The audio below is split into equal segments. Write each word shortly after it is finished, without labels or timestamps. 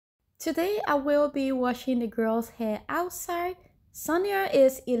Today I will be washing the girls' hair outside. Sonya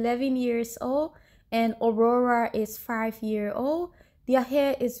is 11 years old and Aurora is 5 years old. Their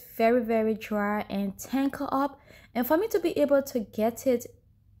hair is very dry and tangled up, and for me to be able to get it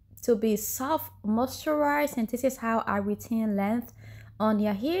to be soft, moisturized, and this is how I retain length on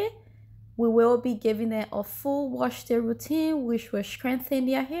their hair, we will be giving them a full wash day routine, which will strengthen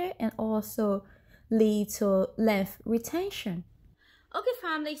their hair and also lead to length retention. Okay,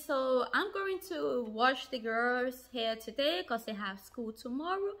 family, so I'm going to wash the girls' hair today because they have school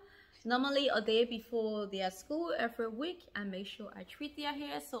tomorrow. Normally a day before their school every week, I make sure I treat their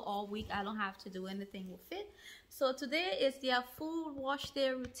hair so all week I don't have to do anything with it. So today is their full wash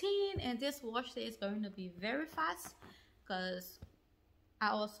day routine, and this wash day is going to be very fast because I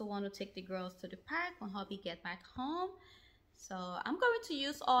also want to take the girls to the park when hubby get back home. So I'm going to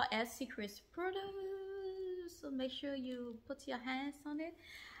use all S Secrets products. So make sure you put your hands on it.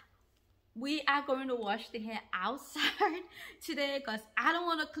 We are going to wash the hair outside today because I don't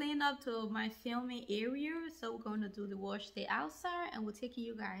want to clean up to my filming area. So we're going to do the wash day outside and we'll take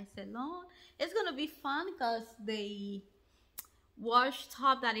you guys along. It's going to be fun because the wash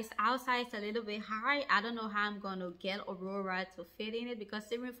top that is outside is a little bit high. I don't know how I'm going to get Aurora to fit in it because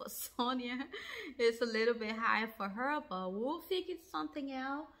even for Sonya, it's a little bit high for her. But we'll figure something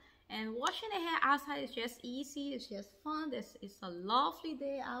out. And washing the hair outside is just easy. It's just fun. It's a lovely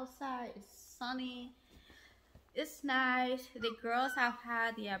day outside. It's sunny. It's nice. The girls have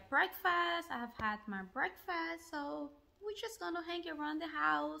had their breakfast. I have had my breakfast. So we're just going to hang around the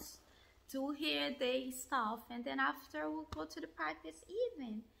house, do hair day stuff. And then after, we'll go to the park this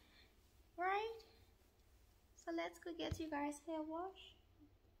evening. Right? So let's go get you guys hair washed.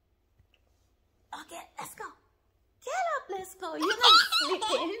 Okay, let's go. Get up, let's go. You're not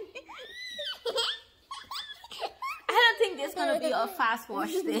sleeping. I don't think there's gonna be a fast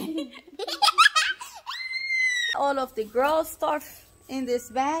wash day. All of the girls' stuff in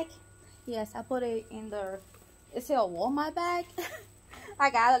this bag. Yes, I put it in the, it's a Walmart bag. I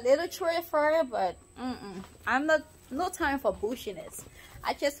got a little tray for it, but I'm not, no time for bushiness.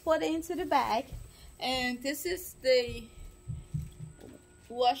 I just put it into the bag. And this is the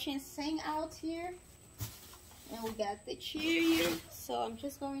washing sink out here. And we got the chair here, so I'm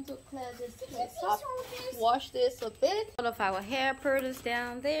just going to clear this place up, wash this a bit. All of our hair products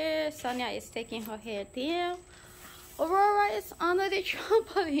down there. Sonya is taking her hair down. Aurora is under the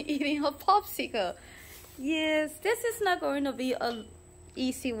trampoline eating her popsicle. Yes, this is not going to be an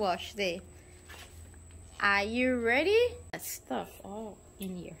easy wash day. Are you ready? Stuff all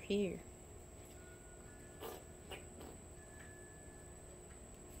in your hair.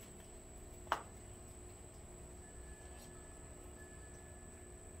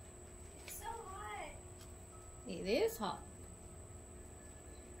 It is hot.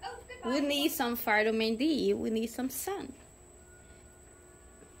 Oh, we need some vitamin D. We need some sun.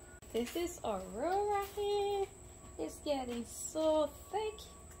 This is Aurora hair. It's getting so thick.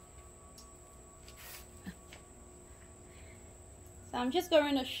 So I'm just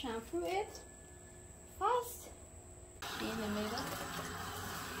going to shampoo it first in the middle.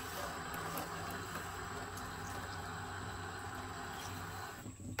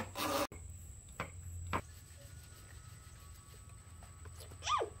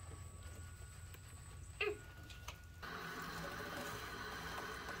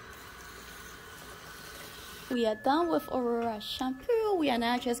 We are done with Aurora's shampoo. We are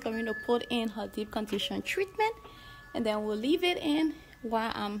now just going to put in her deep condition treatment, and then we'll leave it in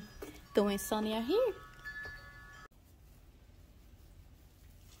while I'm doing Sonya hair.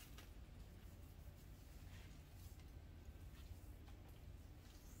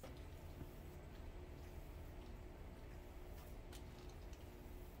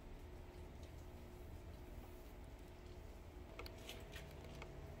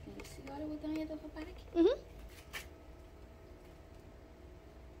 Can you see what we're doing at the back?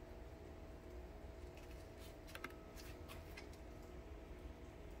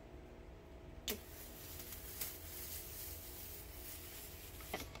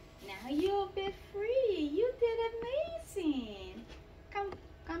 You're a bit free. You did amazing.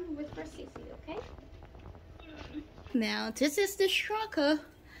 Come with her, Sissy, okay? Now this is the shrunker.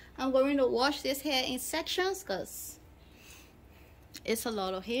 I'm going to wash this hair in sections because it's a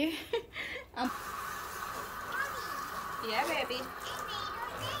lot of hair. Yeah, baby.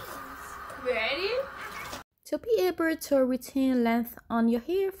 Ready? To be able to retain length on your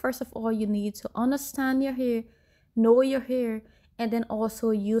hair, first of all, you need to understand your hair, know your hair, and then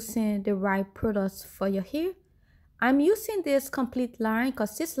also using the right products for your hair. I'm using this complete line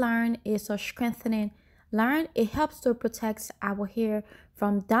because this line is a strengthening line. It helps to protect our hair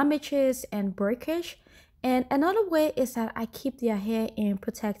from damages and breakage. And another way is that I keep their hair in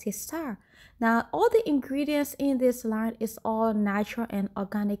protected style. Now, all the ingredients in this line is all natural and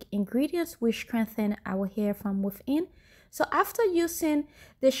organic ingredients which strengthen our hair from within. So after using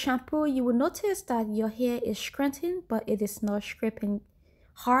the shampoo, you will notice that your hair is strengthened, but it is not scraping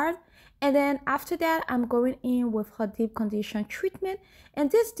hard. And then after that, I'm going in with her deep condition treatment. And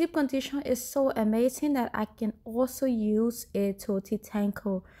this deep condition is so amazing that I can also use it to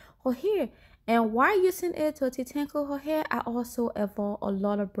detangle her hair. And while using it to detangle her hair, I also avoid a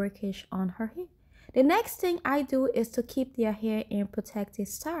lot of breakage on her hair. The next thing I do is to keep their hair in protected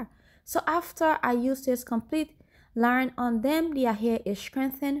style. So after I use this complete line on them, their hair is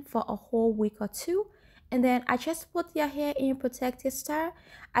strengthened for a whole week or two. And then I just put their hair in protected style.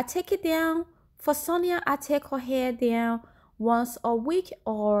 I take it down. For Sonya, I take her hair down once a week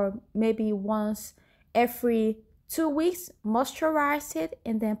or maybe once every 2 weeks, moisturize it,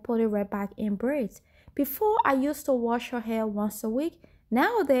 and then put it right back in braids. Before, I used to wash her hair once a week.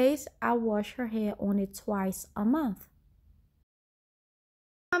 Nowadays, I wash her hair only twice a month.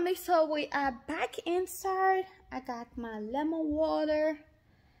 So we are back inside. I got my lemon water.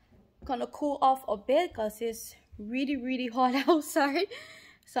 Gonna cool off a bit because it's really hot outside.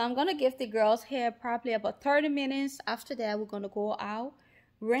 So I'm gonna give the girls hair probably about 30 minutes. After that, we're gonna go out,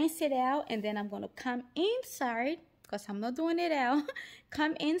 rinse it out, and then I'm gonna come inside because I'm not doing it out.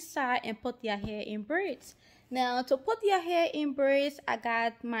 Come inside and put their hair in braids. Now to put their hair in braids, I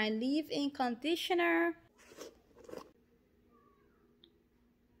got my leave-in conditioner,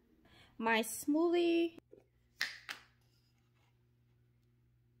 my smoothie,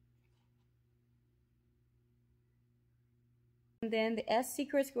 and then the S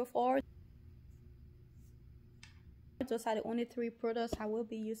Secrets Growth Oil. Those are the only 3 products I will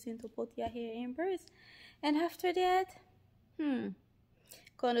be using to put your hair in braids. And after that,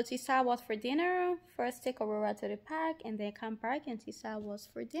 going to Tisa was for dinner. First take Aurora to the park and then come back and Tisa was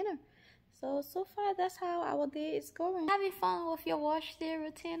for dinner. So far that's how our day is going. Having fun with your wash day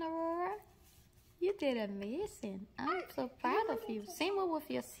routine, Aurora? You did amazing. I'm so proud of you. Same with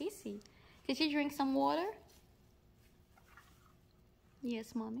your Sissy. Did you drink some water?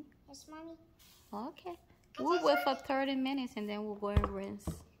 Yes, mommy. Yes, mommy. Okay. We'll wait for 30 minutes and then we'll go and rinse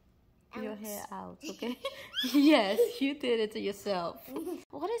your hair out, okay? Yes, you did it to yourself.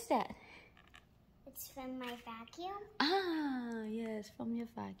 What is that? It's from my vacuum. Ah, yes, from your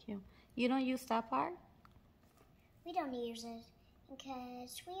vacuum. You don't use that part? We don't use it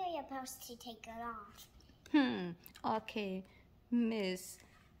because we are supposed to take it off. Okay, Miss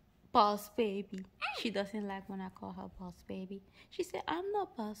Boss Baby. She doesn't like when I call her Boss Baby. She said, I'm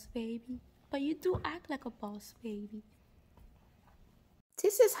not Boss Baby, but you do act like a boss baby.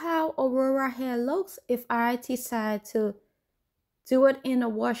 This is how Aurora hair looks if I decide to do it in a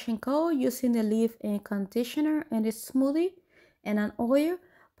wash and go using the leave-in conditioner and a smoothie and an oil.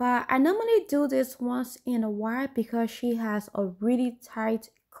 But I normally do this once in a while because she has a really tight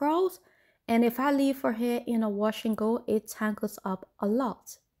curls, and if I leave her hair in a wash and go, it tangles up a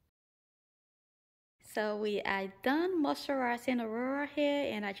lot. So we are done moisturizing Aurora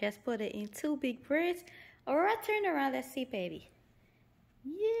hair, and I just put it in 2 big braids. Aurora, turn around, let's see, baby.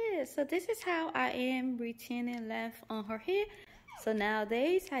 Yeah, so this is how I am retaining length on her hair. So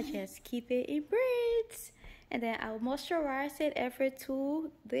nowadays, I just keep it in braids. And then I'll moisturize it every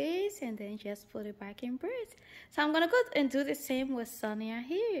 2 days and then just put it back in braids. So I'm gonna go and do the same with Sonya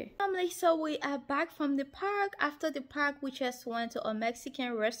here. So we are back from the park. After the park, we just went to a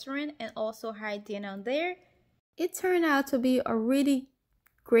Mexican restaurant and also had dinner there. It turned out to be a really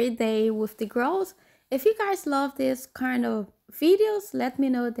great day with the girls. If you guys love this kind of videos, let me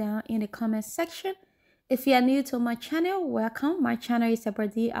know down in the comment section. If you are new to my channel, welcome. My channel is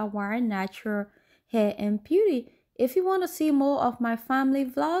about DIY natural hair and beauty. If you want to see more of my family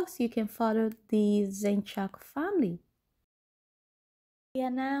vlogs, you can follow the Zinchuk family. We are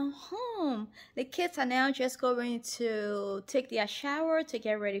now home. The kids are now just going to take their shower to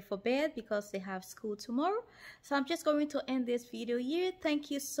get ready for bed because they have school tomorrow. So I'm just going to end this video here. Thank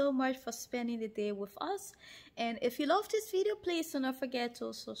you so much for spending the day with us. And if you love this video, please do not forget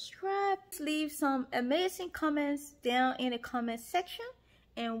to subscribe. Leave some amazing comments down in the comment section.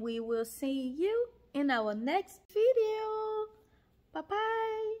 And we will see you in our next video.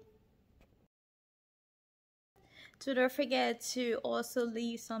 Bye-bye. Do not forget to also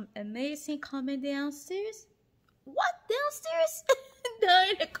leave some amazing comment downstairs. What? Downstairs? Down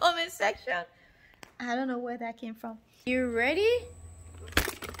in the comment section. I don't know where that came from. You ready?